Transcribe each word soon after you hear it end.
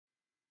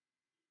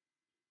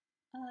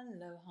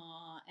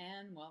Aloha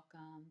and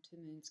welcome to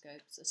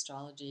Moonscopes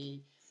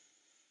Astrology.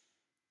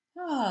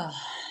 Ah,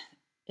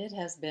 it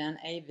has been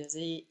a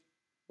busy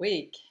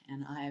week,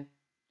 and I've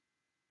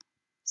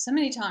so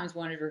many times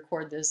wanted to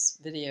record this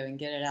video and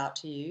get it out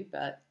to you,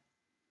 but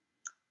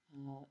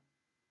uh,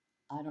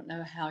 I don't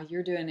know how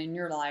you're doing in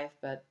your life,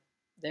 but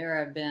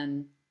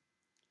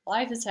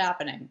life is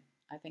happening.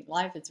 I think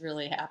life is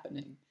really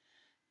happening.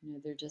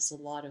 There are just a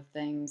lot of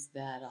things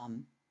that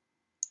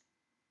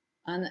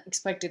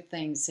unexpected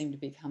things seem to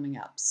be coming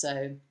up.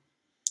 So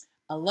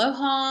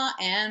aloha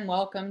and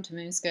welcome to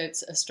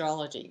Moonscopes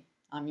Astrology.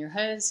 I'm your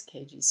host,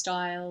 KG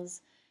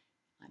Styles.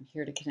 I'm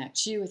here to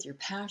connect you with your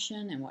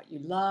passion and what you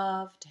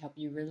love to help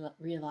you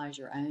realize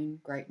your own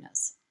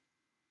greatness.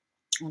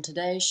 On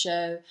today's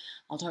show,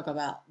 I'll talk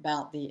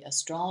about the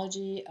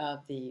astrology of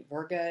the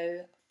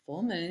Virgo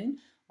full moon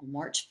on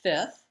March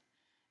 5th.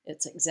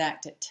 It's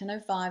exact at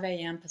 10:05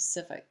 a.m.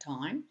 Pacific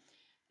time.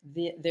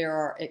 There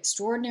are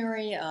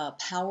extraordinary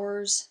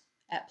powers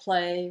at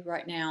play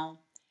right now.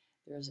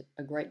 There's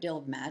a great deal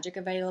of magic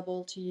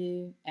available to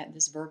you at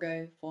this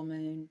Virgo full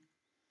moon.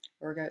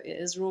 Virgo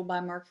is ruled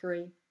by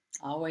Mercury.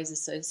 I always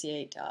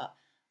associate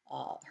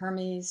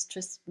Hermes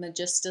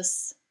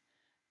Trismegistus,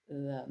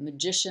 the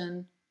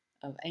magician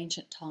of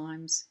ancient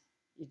times,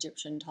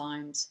 Egyptian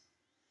times,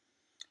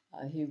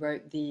 who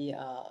wrote the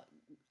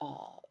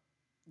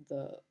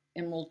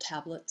Emerald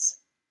Tablets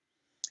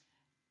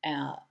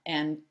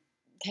and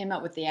came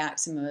up with the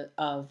axiom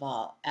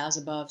of as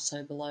above,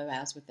 so below,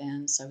 as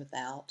within, so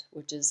without,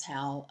 which is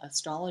how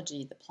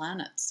astrology, the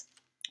planets,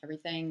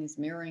 everything is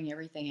mirroring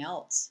everything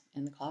else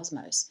in the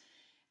cosmos.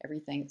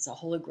 Everything, it's a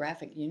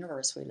holographic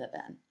universe we live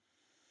in.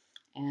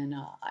 And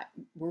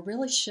we're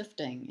really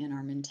shifting in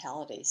our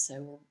mentality.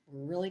 So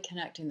we're really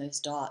connecting those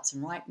dots.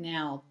 And right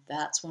now,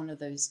 that's one of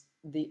those,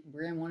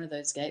 we're in one of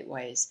those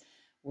gateways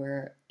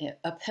where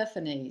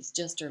epiphanies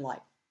just are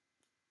like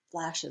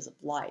flashes of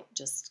light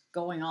just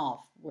going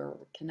off, where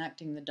we're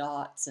connecting the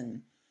dots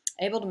and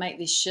able to make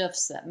these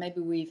shifts that maybe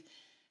we've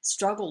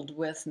struggled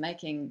with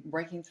making,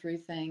 breaking through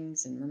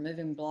things and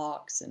removing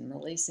blocks and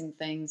releasing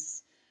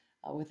things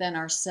within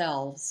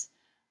ourselves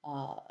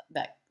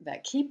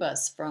that keep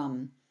us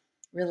from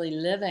really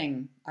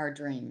living our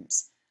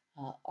dreams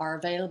are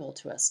available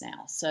to us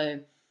now. So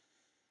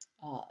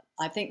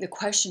I think the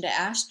question to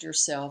ask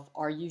yourself,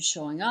 are you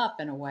showing up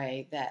in a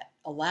way that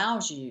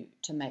allows you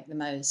to make the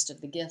most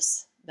of the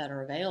gifts that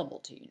are available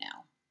to you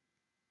now?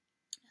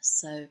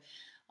 So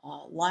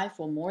life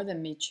will more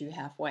than meet you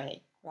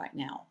halfway right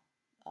now.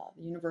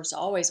 The universe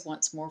always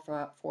wants more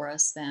for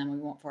us than we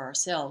want for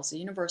ourselves. The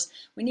universe,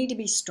 we need to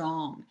be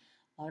strong.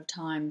 A lot of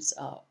times,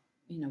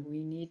 we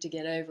need to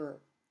get over,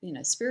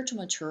 spiritual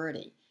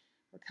maturity.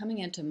 We're coming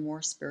into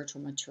more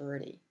spiritual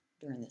maturity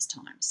during this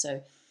time.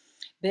 So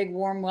big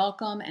warm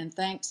welcome and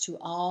thanks to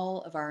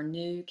all of our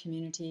new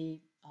community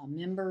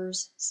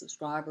members,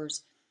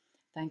 subscribers.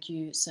 Thank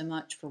you so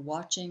much for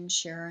watching,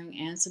 sharing,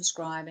 and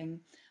subscribing.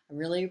 I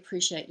really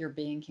appreciate your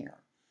being here.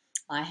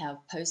 I have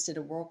posted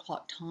a world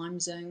clock time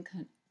zone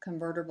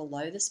converter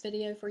below this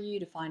video for you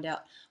to find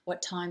out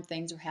what time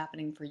things are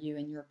happening for you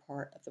in your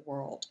part of the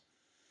world.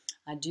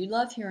 I do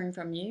love hearing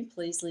from you.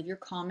 Please leave your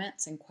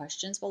comments and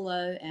questions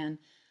below. And,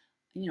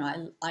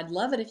 I'd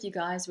love it if you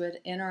guys would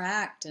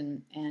interact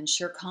and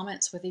share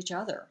comments with each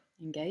other,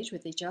 engage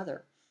with each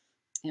other,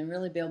 and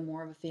really build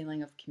more of a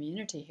feeling of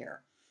community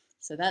here.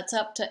 So that's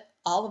up to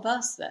all of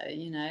us,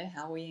 though,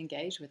 how we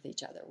engage with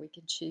each other. We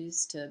can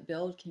choose to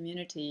build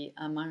community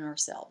among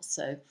ourselves.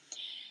 So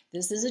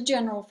this is a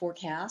general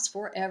forecast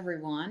for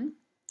everyone.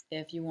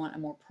 If you want a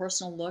more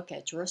personal look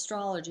at your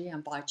astrology, I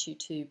invite you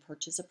to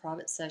purchase a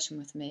private session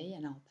with me,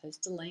 and I'll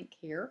post a link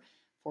here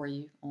for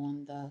you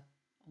on the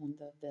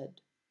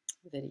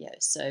video.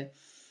 So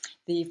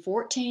the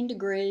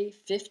 14-degree,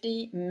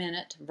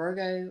 50-minute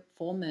Virgo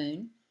full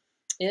moon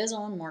is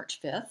on March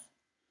 5th.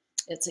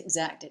 It's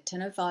exact at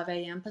 10:05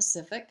 a.m.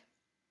 Pacific.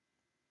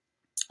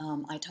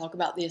 I talk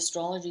about the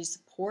astrology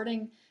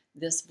supporting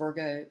this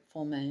Virgo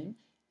full moon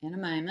in a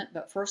moment,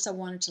 but first I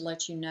wanted to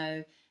let you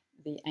know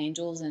the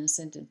angels and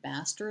ascended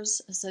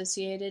masters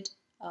associated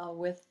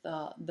with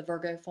the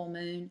Virgo full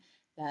moon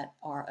that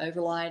are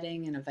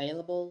overlighting and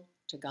available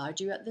to guide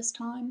you at this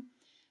time.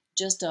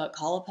 Just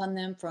call upon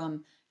them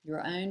from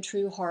your own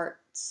true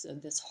hearts,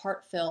 this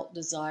heartfelt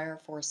desire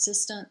for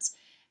assistance,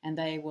 and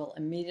they will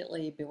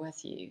immediately be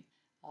with you.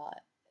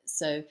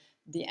 So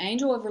the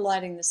angel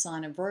overlighting the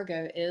sign of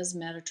Virgo is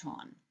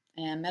Metatron.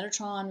 And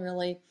Metatron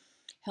really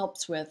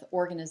helps with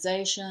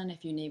organization.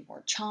 If you need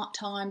more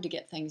time to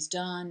get things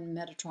done,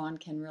 Metatron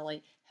can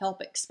really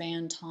help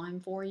expand time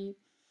for you.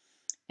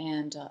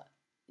 And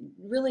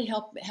really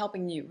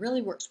helping you,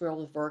 really works well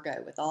with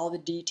Virgo with all the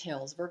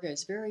details. Virgo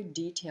is very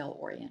detail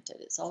oriented.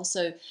 It's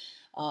also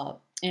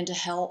into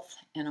health,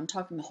 and I'm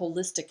talking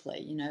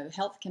holistically.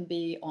 Health can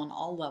be on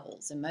all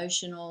levels: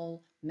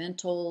 emotional,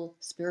 mental,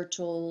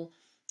 spiritual,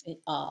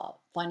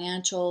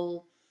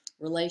 financial,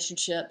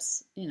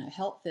 relationships.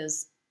 Health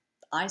is,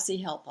 I see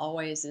health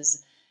always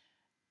as,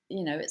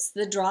 it's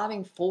the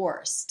driving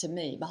force to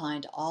me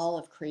behind all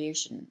of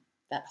creation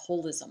that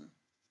holism,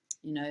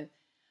 you know.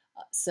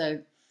 So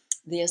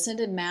the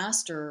ascended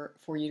master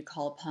for you to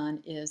call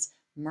upon is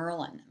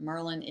Merlin.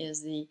 Merlin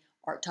is the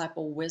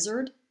archetypal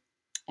wizard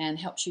and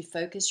helps you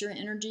focus your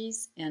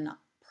energies in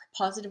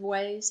positive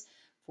ways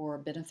for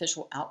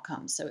beneficial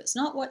outcomes. So it's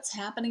not what's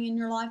happening in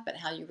your life, but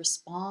how you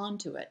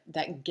respond to it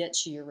that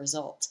gets you your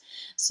results.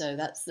 So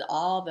that's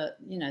all the,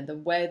 you know, the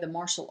way the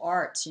martial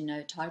arts, you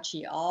know, Tai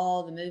Chi,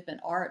 all the movement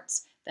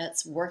arts,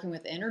 that's working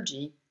with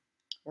energy,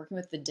 working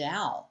with the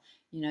Tao.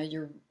 You know,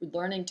 you're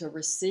learning to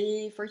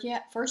receive.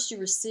 First you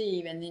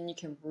receive, and then you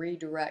can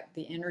redirect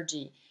the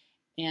energy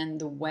in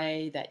the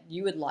way that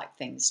you would like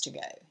things to go.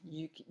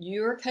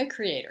 You're a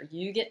co-creator.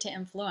 You get to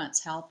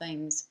influence how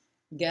things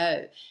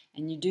go.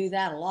 And you do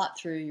that a lot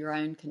through your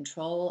own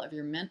control of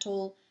your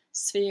mental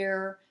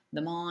sphere,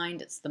 the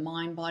mind. It's the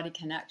mind-body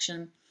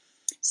connection.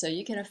 So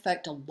you can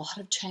affect a lot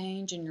of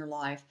change in your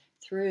life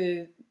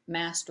through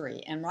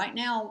mastery. And right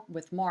now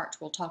with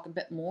March, we'll talk a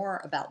bit more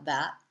about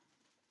that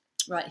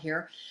right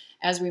here.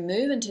 As we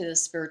move into the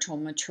spiritual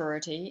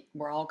maturity,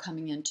 we're all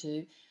coming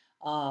into,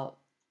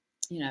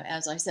 you know,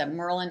 as I said,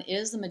 Merlin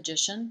is the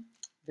magician,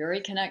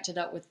 very connected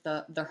up with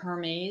the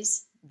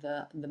Hermes,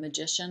 the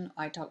magician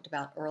I talked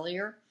about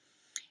earlier,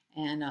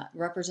 and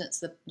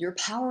represents your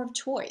power of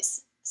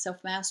choice,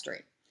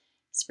 self-mastery,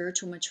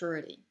 spiritual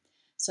maturity.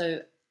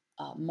 So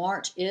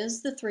March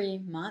is the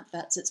 3-month,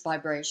 that's its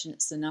vibration.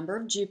 It's the number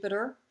of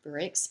Jupiter,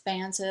 very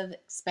expansive,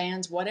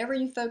 expands whatever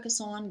you focus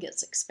on,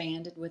 gets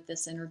expanded with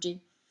this energy.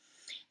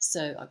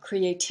 So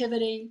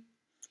creativity,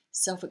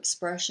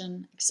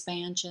 self-expression,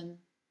 expansion,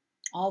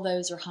 all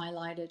those are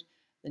highlighted.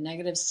 The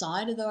negative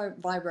side of the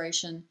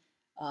vibration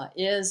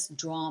is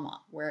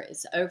drama, where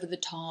it's over the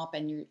top,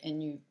 and you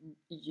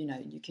know,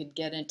 you could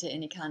get into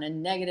any kind of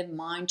negative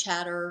mind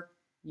chatter.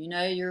 You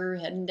know, you're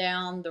heading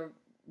down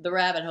the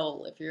rabbit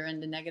hole if you're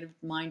into negative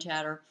mind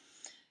chatter.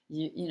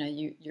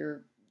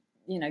 You're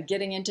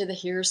getting into the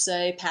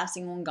hearsay,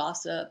 passing on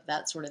gossip,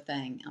 that sort of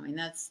thing. I mean,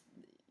 that's,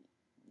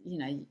 you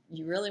know,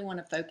 you really want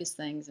to focus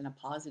things in a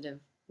positive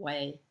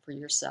way for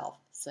yourself,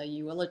 so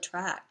you will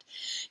attract.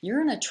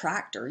 You're an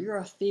attractor. You're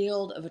a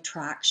field of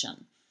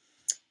attraction.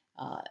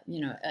 You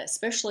know,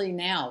 especially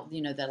now,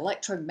 you know, the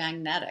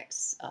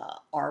electromagnetics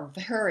are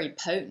very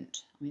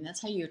potent. I mean,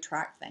 that's how you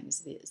attract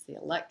things. It's the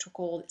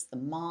electrical, it's the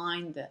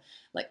mind, the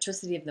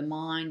electricity of the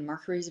mind.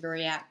 Mercury is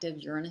very active.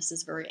 Uranus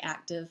is very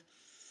active.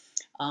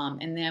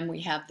 And then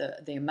we have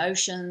the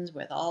emotions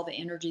with all the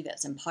energy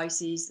that's in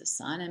Pisces, the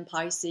sun in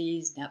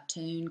Pisces,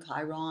 Neptune,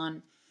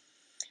 Chiron.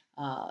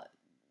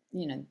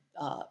 You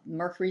know,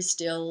 Mercury's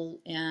still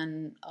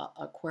in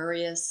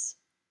Aquarius,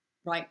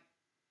 right?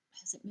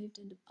 Has it moved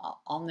into?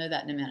 I'll know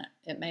that in a minute.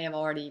 It may have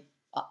already.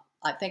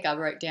 I think I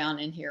wrote down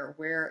in here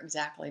where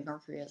exactly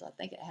Mercury is. I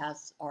think it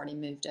has already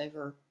moved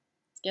over.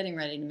 It's getting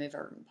ready to move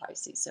over to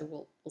Pisces, so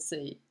we'll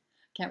see.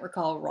 Can't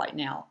recall right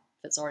now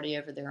if it's already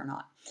over there or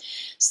not.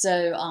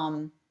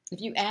 So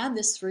if you add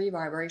this 3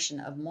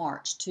 vibration of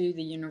March to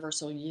the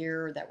universal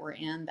year that we're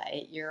in, the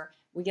 8-year,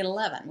 we get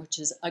 11, which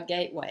is a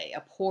gateway,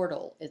 a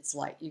portal. It's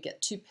like you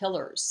get 2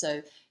 pillars.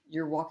 So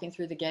you're walking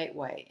through the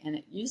gateway, and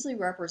it usually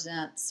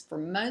represents, for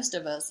most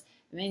of us,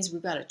 it means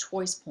we've got a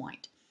choice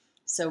point.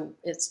 So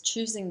it's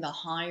choosing the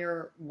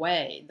higher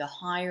way, the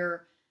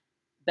higher,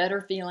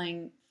 better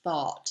feeling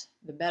thought,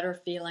 the better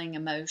feeling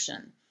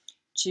emotion,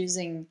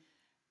 choosing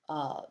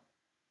the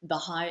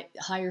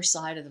higher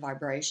side of the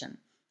vibration.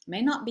 It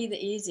may not be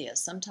the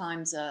easiest.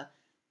 Sometimes,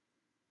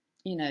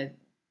 you know,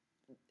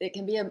 it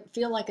can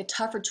feel like a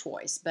tougher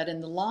choice, but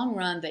in the long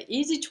run, the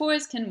easy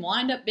choice can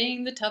wind up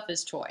being the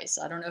toughest choice.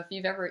 I don't know if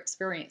you've ever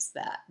experienced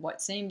that.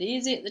 What seemed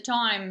easy at the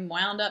time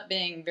wound up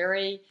being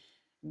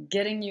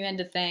getting you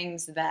into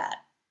things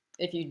that,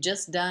 if you'd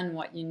just done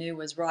what you knew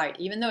was right,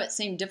 even though it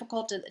seemed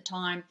difficult at the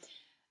time,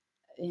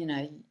 you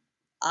know,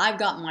 I've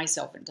gotten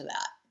myself into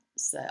that.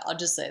 So I'll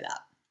just say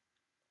that.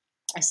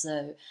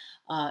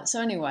 So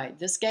anyway,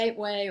 this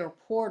gateway or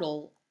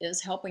portal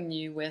is helping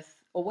you with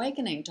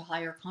awakening to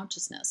higher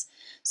consciousness.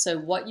 So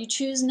what you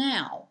choose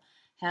now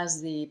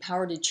has the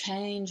power to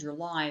change your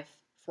life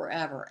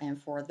forever and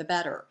for the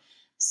better.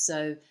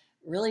 So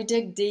really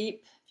dig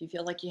deep. If you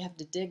feel like you have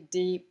to dig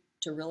deep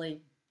to really,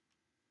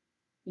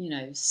 you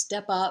know,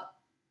 step up,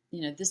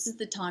 you know, this is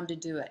the time to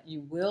do it.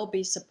 You will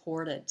be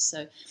supported.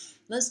 So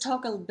let's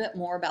talk a little bit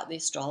more about the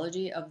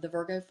astrology of the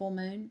Virgo full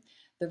moon.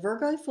 The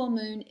Virgo full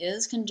moon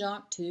is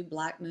conjunct to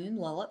Black Moon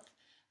Lilith.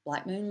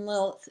 Black Moon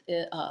Lilith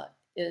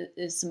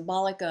is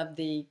symbolic of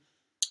the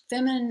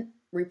feminine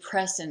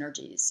repressed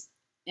energies.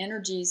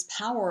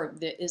 Power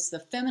is the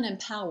feminine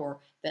power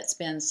that's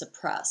been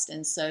suppressed.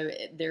 And so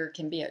there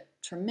can be a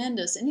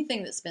tremendous,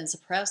 anything that's been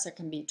suppressed, there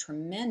can be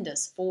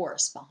tremendous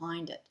force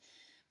behind it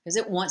because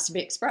it wants to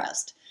be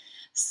expressed.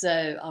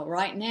 So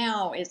right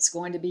now it's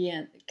going to be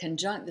in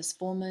conjunct this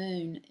full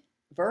moon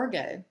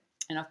Virgo.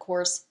 And of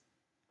course,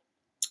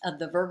 of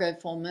the Virgo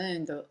full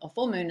moon, a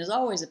full moon is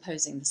always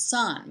opposing the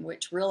sun,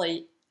 which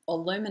really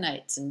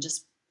illuminates and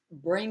just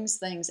brings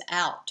things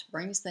out,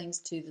 brings things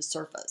to the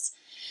surface.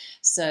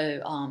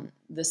 So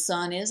the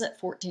sun is at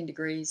 14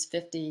 degrees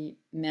 50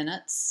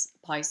 minutes,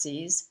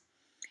 Pisces.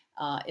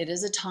 It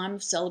is a time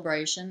of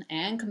celebration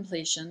and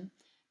completion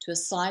to a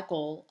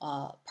cycle,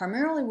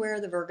 primarily where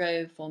the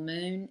Virgo full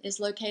moon is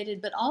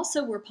located, but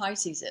also where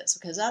Pisces is,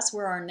 because that's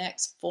where our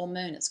next full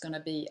moon is going to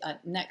be,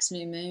 next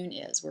new moon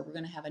is, where we're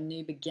going to have a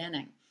new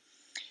beginning.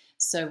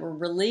 So we're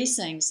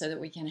releasing so that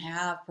we can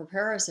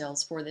prepare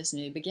ourselves for this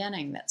new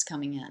beginning that's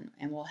coming in.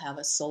 And we'll have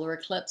a solar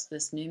eclipse,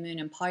 this new moon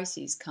in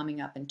Pisces,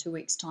 coming up in 2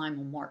 weeks' time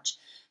on March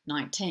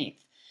 19th.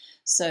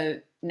 So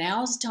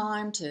now's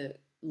time to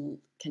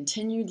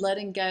continue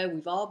letting go.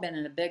 We've all been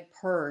in a big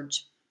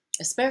purge,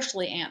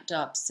 especially amped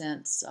up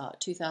since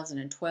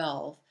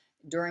 2012.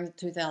 During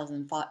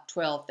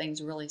 2012,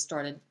 things really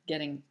started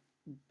getting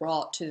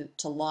brought to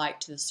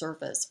light, to the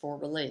surface for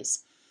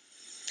release.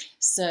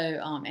 So,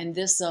 and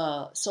this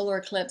solar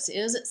eclipse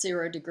is at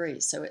 0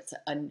 degrees, so it's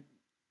a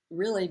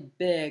really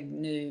big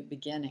new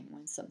beginning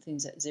when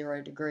something's at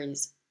 0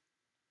 degrees.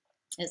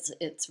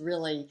 It's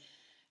really,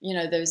 you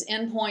know, those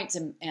endpoints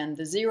and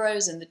the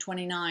zeros and the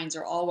 29s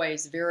are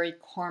always very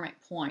karmic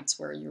points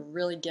where you're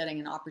really getting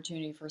an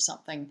opportunity for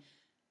something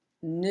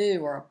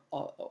new, or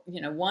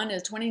you know,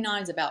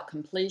 29 is about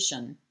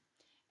completion,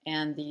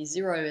 and the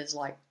 0 is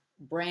like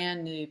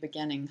brand new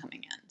beginning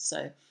coming in.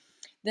 So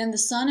then the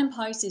sun in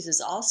Pisces is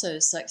also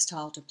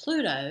sextile to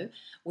Pluto,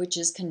 which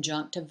is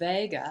conjunct to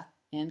Vega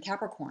in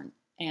Capricorn.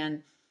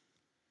 And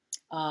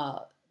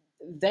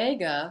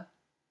Vega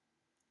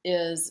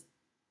is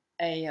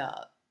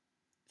a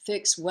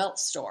fixed wealth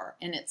star,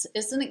 and it's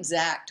an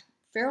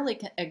fairly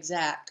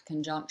exact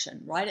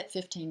conjunction, right at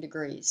 15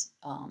 degrees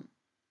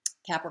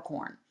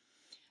Capricorn.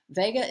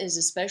 Vega is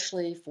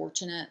especially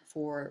fortunate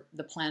for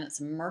the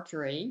planets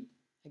Mercury,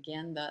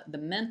 again, the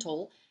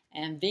mental,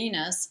 and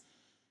Venus,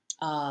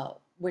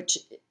 which,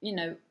 you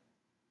know,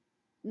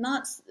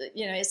 not,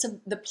 you know, it's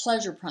the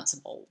pleasure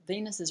principle.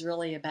 Venus is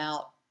really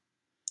about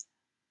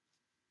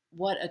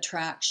what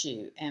attracts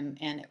you,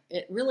 and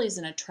it really is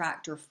an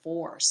attractor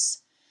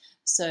force.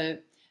 So,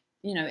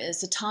 you know,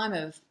 it's a time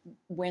of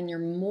when you're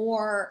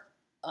more,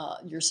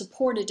 you're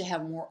supported to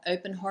have more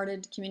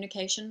open-hearted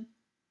communication,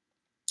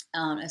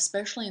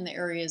 especially in the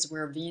areas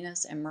where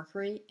Venus and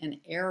Mercury and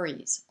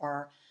Aries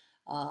are,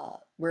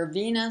 where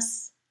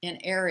Venus in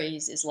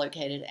Aries is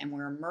located and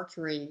where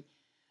Mercury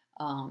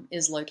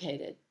is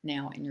located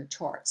now in your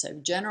chart. So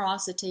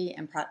generosity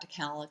and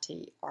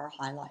practicality are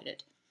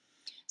highlighted.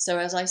 So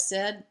as I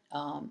said,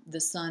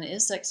 the sun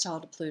is sextile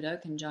to Pluto,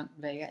 conjunct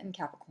Vega in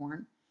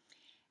Capricorn.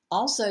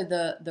 Also,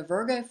 the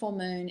Virgo full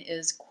moon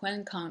is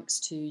quincunx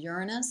to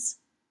Uranus,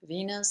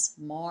 Venus,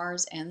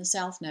 Mars, and the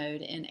South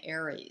Node in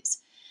Aries.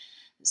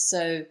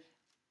 So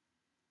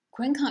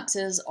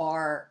quincunxes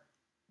are,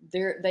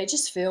 they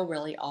just feel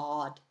really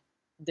odd.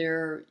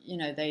 They're, you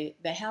know, they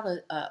have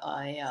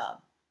a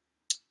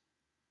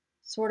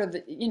sort of,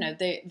 you know,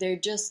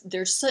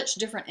 there's such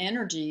different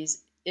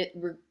energies.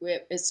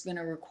 It's going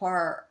to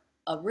require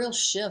a real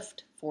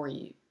shift for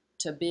you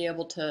to be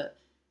able to,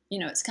 you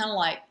know, it's kind of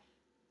like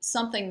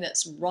something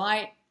that's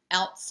right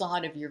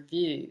outside of your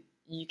view.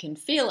 You can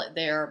feel it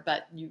there,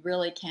 but you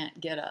really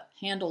can't get a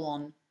handle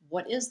on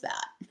what is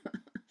that.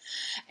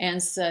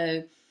 And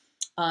so,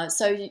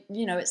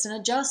 you know, it's an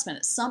adjustment.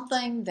 It's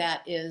something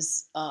that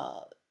is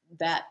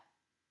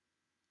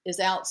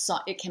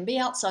outside. It can be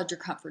outside your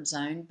comfort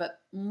zone,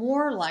 but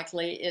more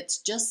likely it's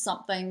just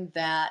something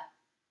that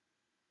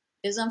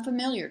is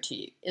unfamiliar to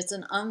you. It's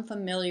an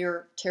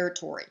unfamiliar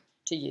territory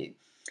to you.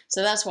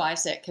 So that's why I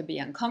say it could be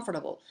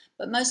uncomfortable.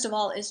 But most of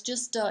all, it's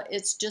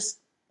just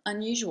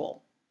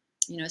unusual,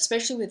 you know,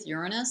 especially with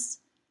Uranus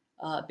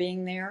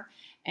being there.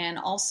 And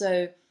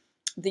also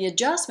the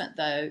adjustment,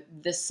 though,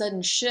 the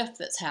sudden shift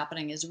that's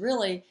happening is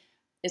really,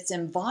 it's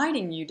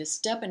inviting you to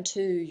step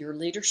into your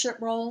leadership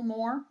role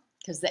more,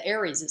 because the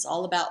Aries is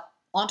all about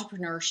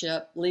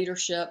entrepreneurship,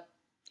 leadership.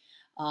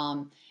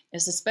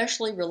 It's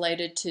especially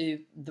related to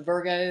the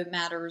Virgo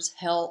matters,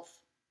 health,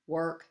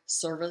 work,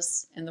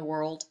 service in the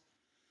world,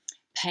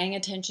 paying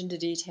attention to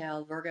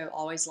detail. Virgo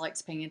always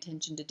likes paying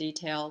attention to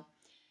detail,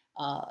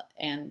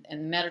 and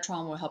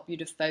Metatron will help you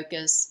to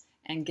focus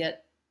and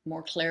get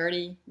more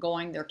clarity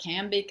going. There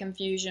can be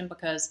confusion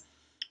because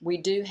we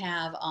do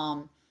have,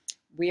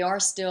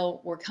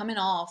 we're coming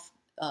off,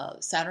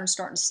 Saturn's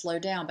starting to slow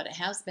down, but it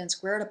has been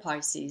square to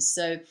Pisces.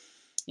 So,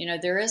 you know,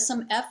 there is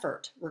some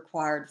effort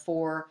required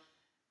for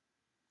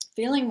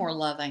feeling more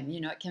loving.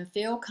 You know, it can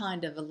feel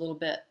kind of a little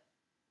bit,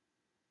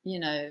 you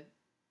know,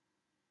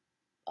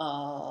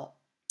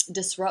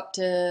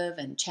 disruptive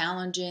and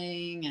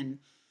challenging, and,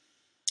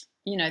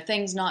 you know,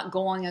 things not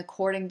going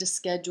according to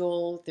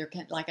schedule. There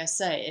can, like I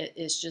say,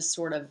 it's just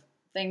sort of,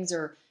 things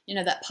are, you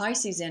know, that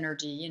Pisces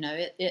energy, you know,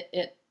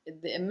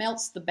 it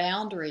melts the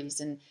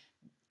boundaries and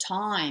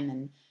time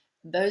and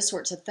those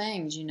sorts of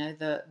things. You know,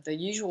 the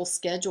usual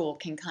schedule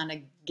can kind of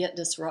get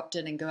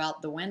disrupted and go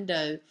out the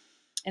window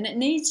And it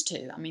needs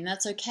to. I mean,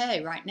 that's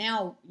okay. Right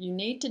now, you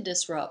need to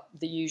disrupt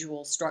the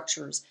usual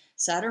structures.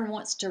 Saturn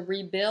wants to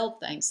rebuild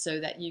things so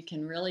that you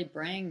can really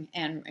bring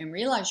and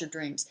realize your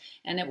dreams.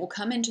 And it will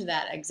come into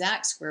that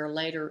exact square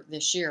later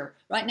this year.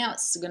 Right now,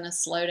 it's going to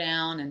slow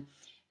down and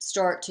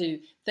start to,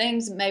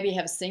 things maybe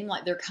have seemed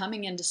like they're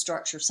coming into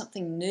structure.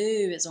 Something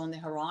new is on the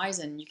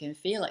horizon. You can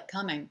feel it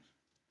coming.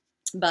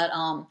 But,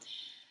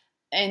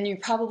 and you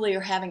probably are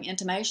having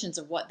intimations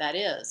of what that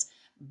is.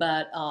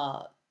 But,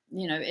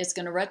 you know, it's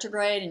going to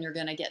retrograde and you're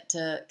going to get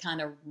to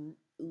kind of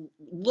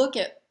look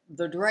at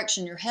the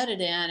direction you're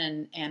headed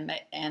in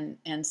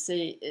and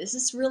see, is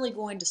this really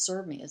going to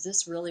serve me? Is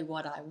this really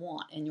what I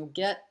want? And you'll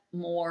get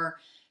more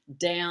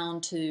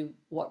down to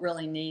what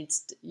really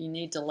you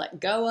need to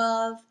let go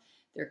of.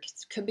 There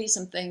could be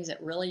some things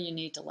that really you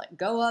need to let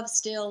go of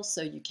still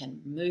so you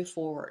can move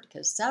forward,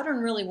 because Saturn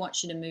really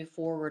wants you to move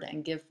forward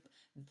and give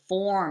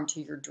form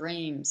to your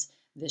dreams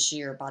this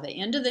year. By the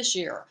end of this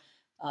year,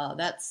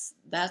 that's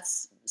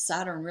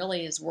Saturn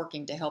really is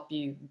working to help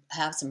you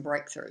have some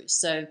breakthroughs.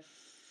 So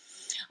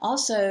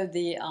also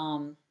the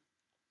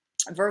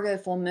Virgo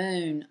full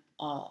moon,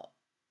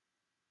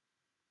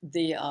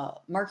 the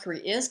Mercury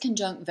is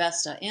conjunct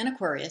Vesta in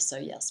Aquarius. So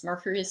yes,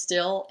 Mercury is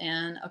still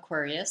in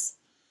Aquarius.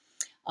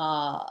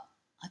 I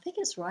think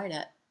it's right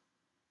at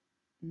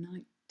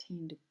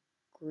 19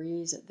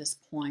 degrees at this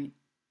point.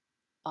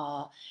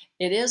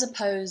 It is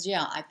opposed,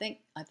 yeah, I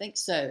think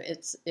so.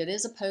 It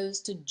is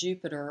opposed to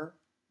Jupiter.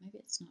 Maybe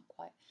it's not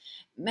quite.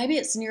 Maybe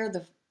it's near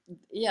the,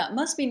 yeah, it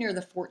must be near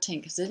the 14,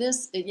 because it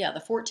is, yeah, the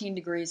 14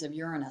 degrees of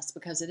Uranus,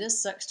 because it is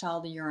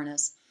sextile to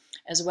Uranus,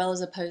 as well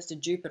as opposed to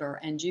Jupiter.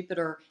 And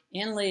Jupiter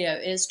in Leo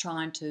is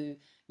trying to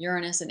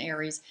Uranus and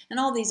Aries, and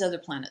all these other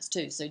planets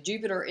too. So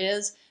Jupiter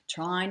is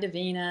trying to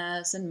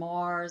Venus and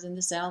Mars and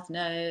the South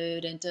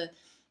Node and to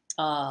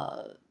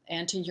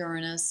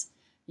Uranus,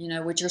 you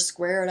know, which are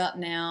squared up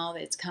now.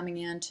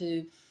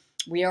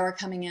 We are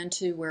coming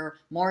into where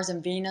Mars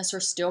and Venus are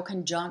still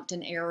conjunct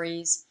in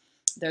Aries.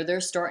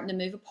 They're starting to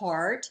move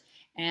apart.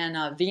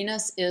 And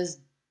Venus is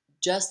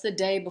just the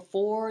day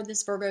before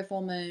this Virgo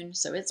full moon.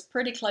 So it's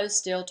pretty close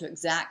still to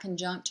exact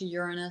conjunct to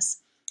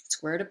Uranus,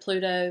 square to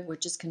Pluto,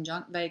 which is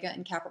conjunct Vega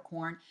in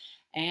Capricorn,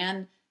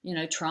 and, you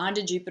know, trine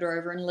to Jupiter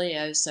over in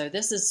Leo. So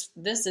this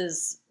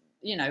is,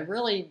 you know,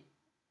 really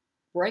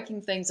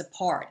breaking things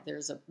apart.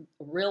 There's a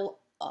real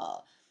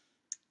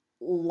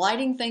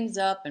lighting things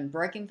up and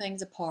breaking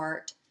things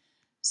apart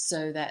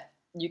so that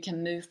you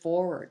can move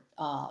forward.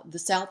 The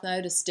South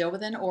Node is still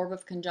within orb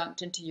of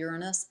conjunction to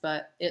Uranus,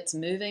 but it's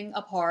moving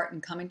apart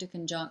and coming to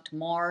conjunct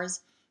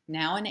Mars,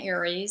 now in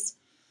Aries.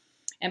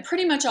 And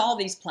pretty much all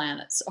these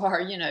planets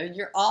are, you know,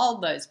 all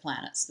those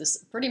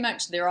planets. Pretty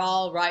much they're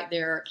all right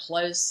there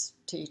close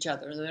to each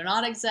other. They're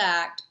not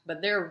exact,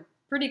 but they're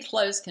pretty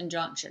close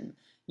conjunction.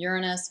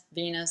 Uranus,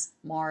 Venus,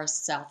 Mars,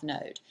 South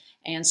Node,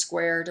 and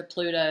square to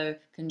Pluto,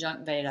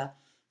 conjunct Vega,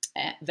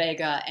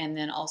 and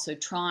then also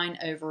trine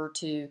over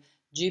to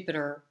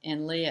Jupiter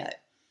in Leo.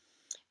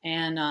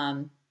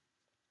 And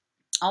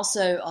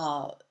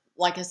also,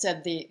 like I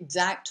said, the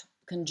exact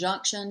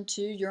conjunction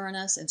to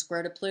Uranus and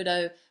square to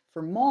Pluto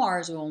for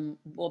Mars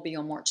will be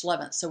on March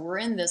 11th. So we're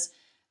in this,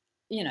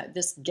 you know,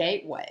 this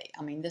gateway.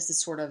 I mean, this is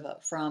sort of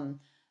from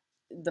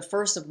the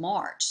 1st of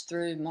March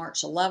through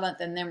March 11th,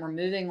 and then we're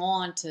moving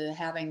on to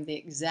having the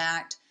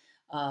exact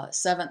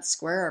 7th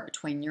square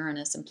between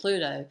Uranus and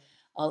Pluto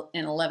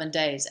in 11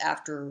 days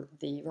after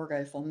the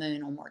Virgo full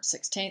moon on March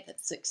 16th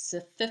at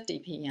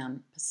 6:50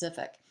 p.m.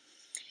 Pacific.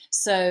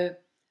 So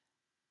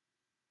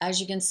as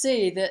you can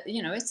see, that,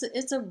 you know,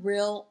 it's a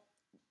real,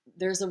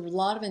 there's a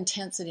lot of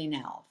intensity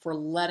now for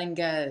letting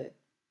go,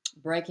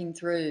 breaking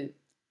through,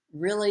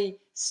 really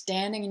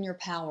standing in your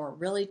power,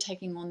 really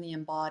taking on the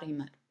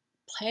embodiment,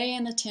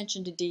 paying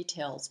attention to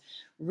details,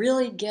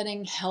 really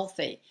getting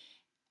healthy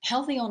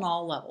on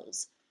all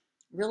levels,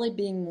 really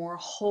being more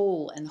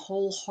whole and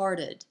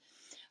wholehearted.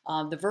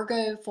 The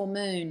Virgo full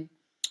moon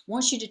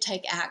wants you to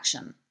take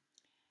action.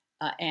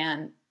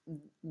 And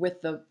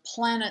with the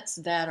planets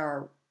that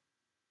are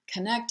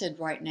connected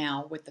right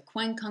now, with the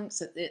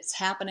quincunx, it's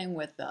happening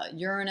with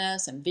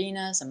Uranus and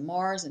Venus and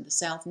Mars and the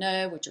South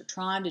Node, which are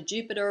trine to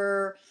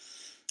Jupiter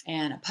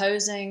and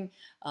opposing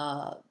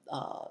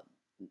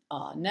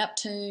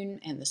Neptune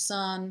and the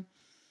Sun.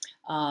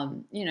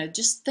 You know,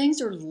 just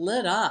things are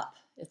lit up.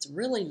 It's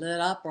really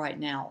lit up right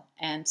now.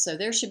 And so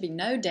there should be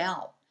no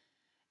doubt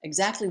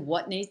exactly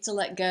what needs to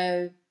let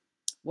go,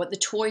 what the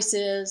choice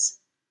is.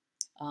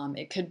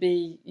 It could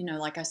be, you know,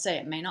 like I say,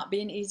 it may not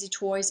be an easy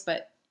choice,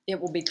 but it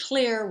will be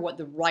clear what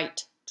the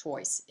right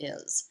choice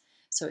is.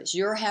 So it's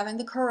you're having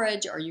the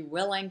courage. Are you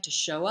willing to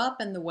show up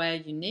in the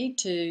way you need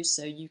to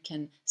so you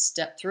can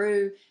step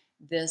through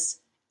this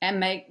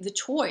and make the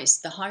choice,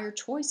 the higher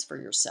choice for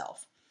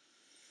yourself?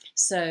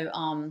 So,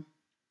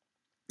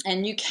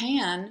 and you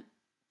can,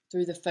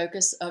 through the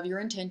focus of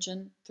your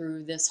intention,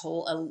 through this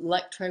whole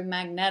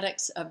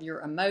electromagnetics of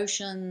your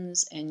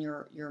emotions and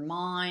your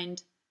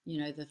mind,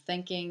 you know, the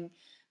thinking,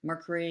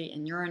 Mercury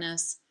and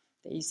Uranus,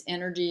 these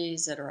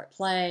energies that are at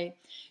play,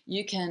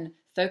 you can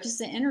focus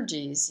the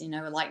energies,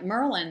 like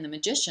Merlin, the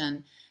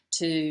magician,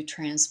 to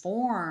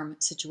transform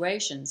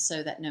situations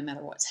so that no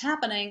matter what's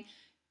happening,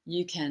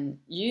 you can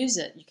use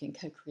it, you can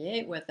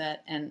co-create with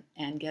it and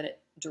get it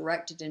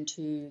directed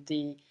into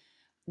the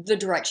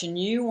direction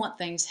you want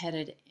things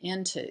headed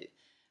into.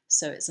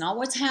 So it's not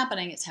what's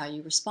happening, it's how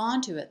you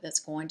respond to it that's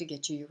going to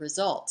get you your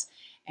results.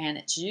 And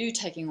it's you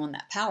taking on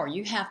that power.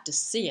 You have to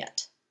see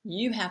it.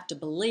 You have to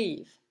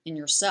believe in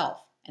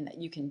yourself and that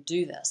you can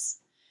do this.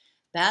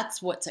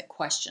 That's what's at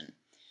question.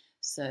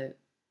 So,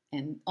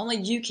 and only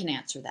you can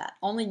answer that.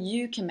 Only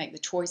you can make the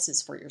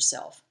choices for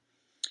yourself.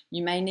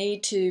 You may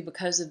need to,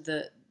 because of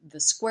the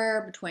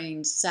square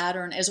between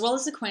Saturn, as well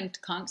as the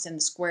quincunx and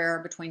the square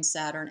between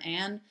Saturn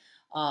and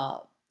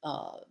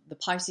the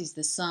Pisces,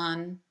 the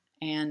Sun,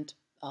 and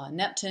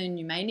Neptune,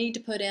 you may need to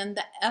put in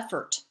the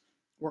effort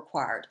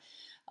required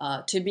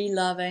to be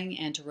loving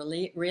and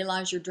to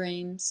realize your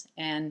dreams.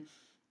 And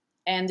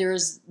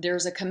there's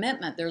a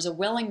commitment, there's a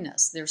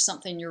willingness, there's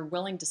something you're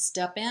willing to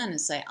step in and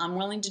say, I'm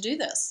willing to do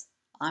this.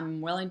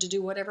 I'm willing to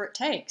do whatever it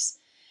takes.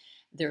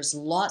 There's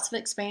lots of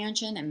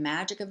expansion and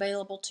magic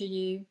available to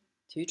you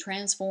to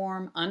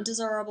transform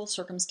undesirable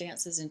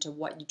circumstances into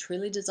what you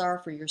truly desire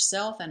for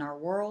yourself and our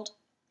world.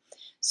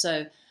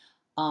 So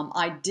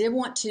I did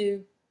want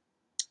to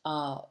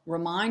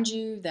remind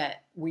you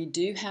that we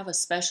do have a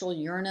special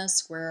Uranus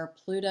square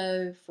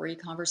Pluto free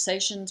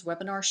conversations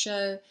webinar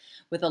show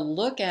with a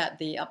look at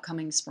the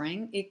upcoming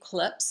spring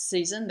eclipse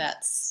season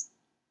that's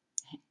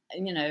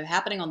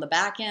happening on the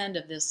back end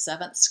of this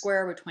 7th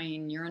square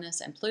between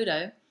Uranus and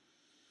Pluto.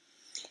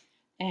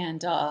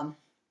 And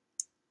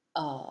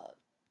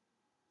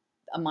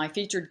my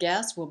featured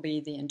guest will be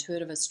the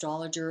intuitive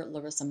astrologer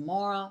Larissa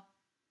Mora.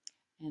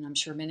 And I'm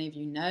sure many of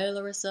you know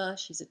Larissa.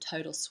 She's a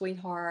total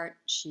sweetheart.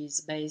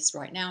 She's based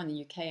right now in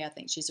the UK. I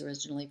think she's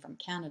originally from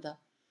Canada.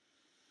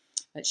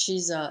 But she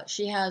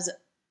has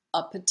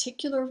a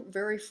particular,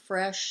 very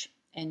fresh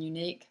and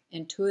unique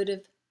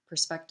intuitive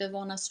perspective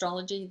on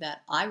astrology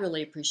that I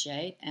really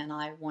appreciate. And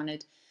I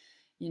wanted,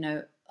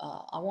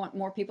 I want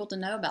more people to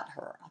know about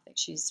her. I think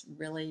she's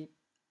really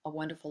a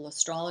wonderful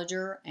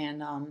astrologer.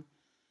 And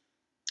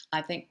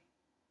I think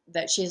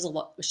that she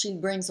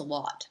brings a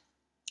lot.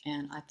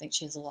 And I think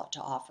she has a lot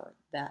to offer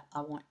that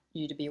I want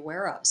you to be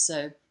aware of.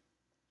 So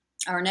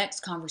our next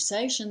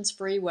Conversations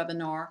free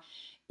webinar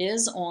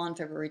is on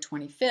February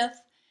 25th.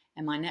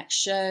 And my next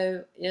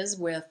show is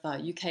with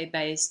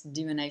UK-based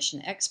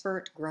divination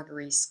expert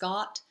Gregory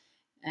Scott.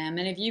 And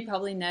many of you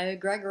probably know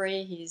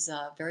Gregory. He's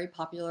very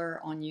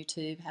popular on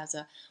YouTube, has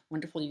a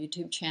wonderful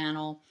YouTube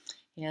channel.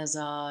 He has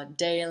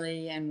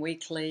daily and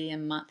weekly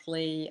and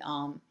monthly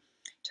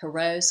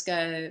tarot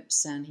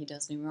scopes, and he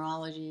does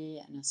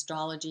numerology and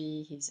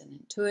astrology. He's an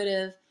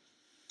intuitive,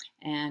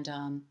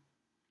 and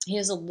he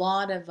has a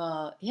lot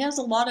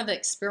of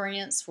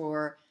experience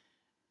for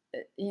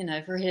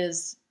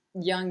his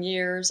young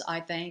years. I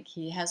think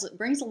he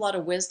brings a lot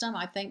of wisdom,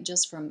 I think,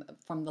 just from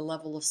the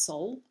level of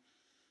soul,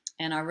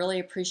 and I really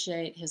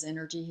appreciate his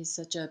energy. He's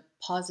such a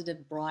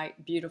positive,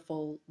 bright,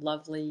 beautiful,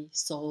 lovely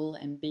soul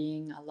and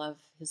being. I love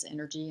his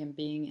energy and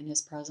being in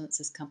his presence,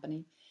 his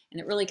company. And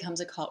it really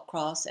comes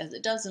across, as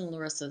it does in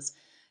Larissa's,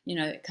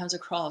 it comes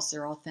across,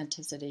 their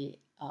authenticity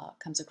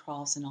comes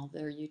across in all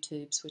their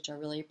YouTubes, which I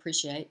really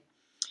appreciate.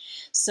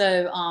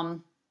 So,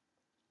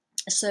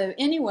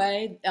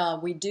 anyway,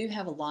 we do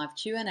have a live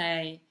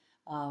Q&A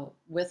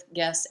with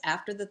guests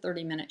after the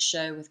 30-minute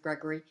show with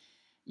Gregory.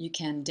 You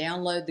can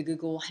download the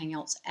Google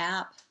Hangouts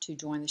app to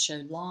join the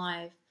show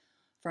live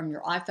from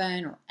your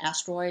iPhone or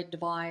Android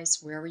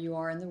device, wherever you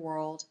are in the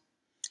world.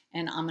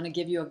 And I'm going to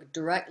give you a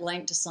direct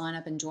link to sign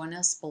up and join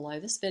us below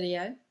this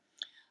video.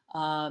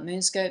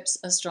 Moonscopes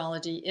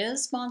Astrology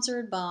is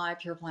sponsored by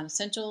Pure Plant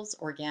Essentials,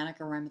 Organic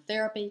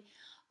Aromatherapy.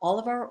 All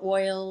of our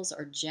oils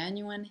are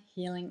genuine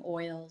healing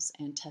oils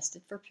and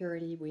tested for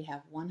purity. We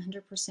have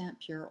 100%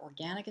 pure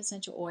organic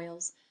essential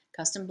oils,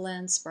 custom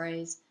blends,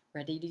 sprays,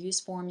 ready-to-use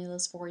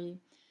formulas for you.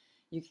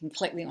 You can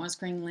click the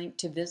on-screen link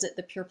to visit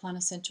the Pure Plant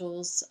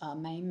Essentials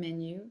main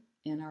menu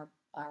in our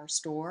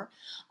store.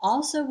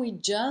 Also, we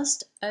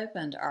just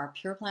opened our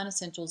Pure Plant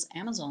Essentials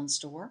Amazon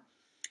store,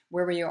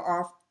 where we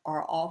are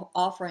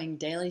offering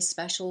daily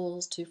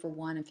specials,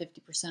 2-for-1 and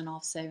 50%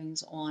 off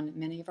savings on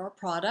many of our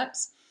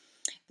products.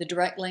 The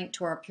direct link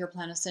to our Pure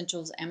Plant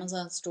Essentials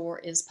Amazon store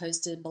is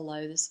posted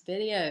below this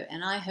video,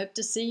 and I hope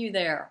to see you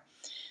there.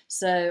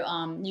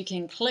 So you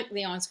can click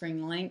the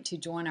on-screen link to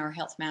join our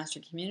Health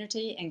Mastery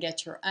community and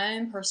get your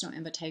own personal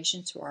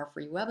invitation to our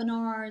free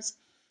webinars,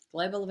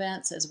 global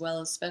events, as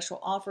well as special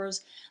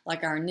offers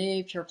like our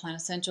new Pure Plant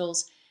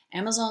Essentials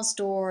Amazon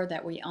store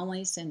that we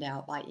only send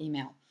out by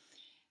email.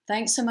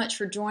 Thanks so much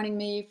for joining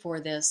me for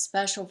this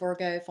special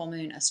Virgo full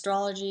moon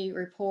astrology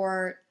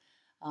report.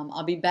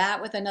 I'll be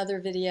back with another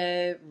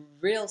video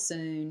real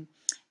soon,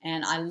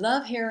 and I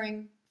love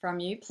hearing from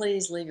you.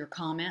 Please leave your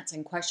comments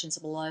and questions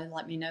below.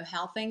 Let me know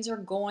how things are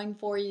going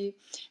for you,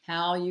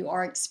 how you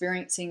are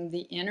experiencing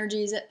the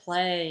energies at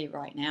play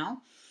right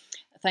now.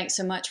 Thanks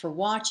so much for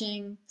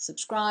watching,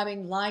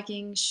 subscribing,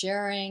 liking,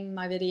 sharing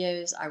my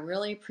videos. I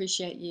really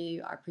appreciate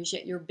you. I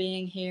appreciate your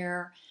being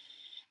here.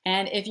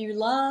 And if you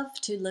love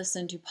to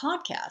listen to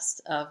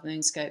podcasts of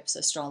Moonscope's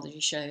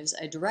astrology shows,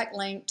 a direct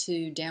link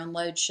to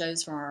download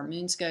shows from our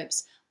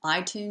Moonscope's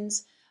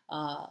iTunes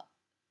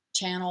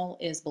channel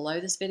is below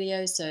this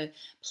video. So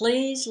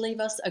please leave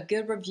us a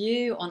good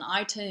review on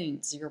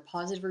iTunes. Your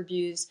positive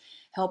reviews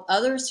help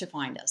others to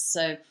find us.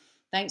 So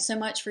thanks so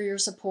much for your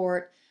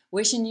support.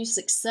 Wishing you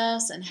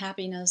success and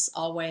happiness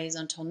always.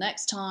 Until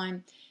next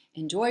time,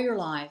 enjoy your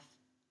life,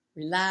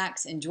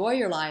 relax, enjoy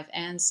your life,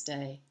 and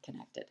stay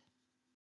connected.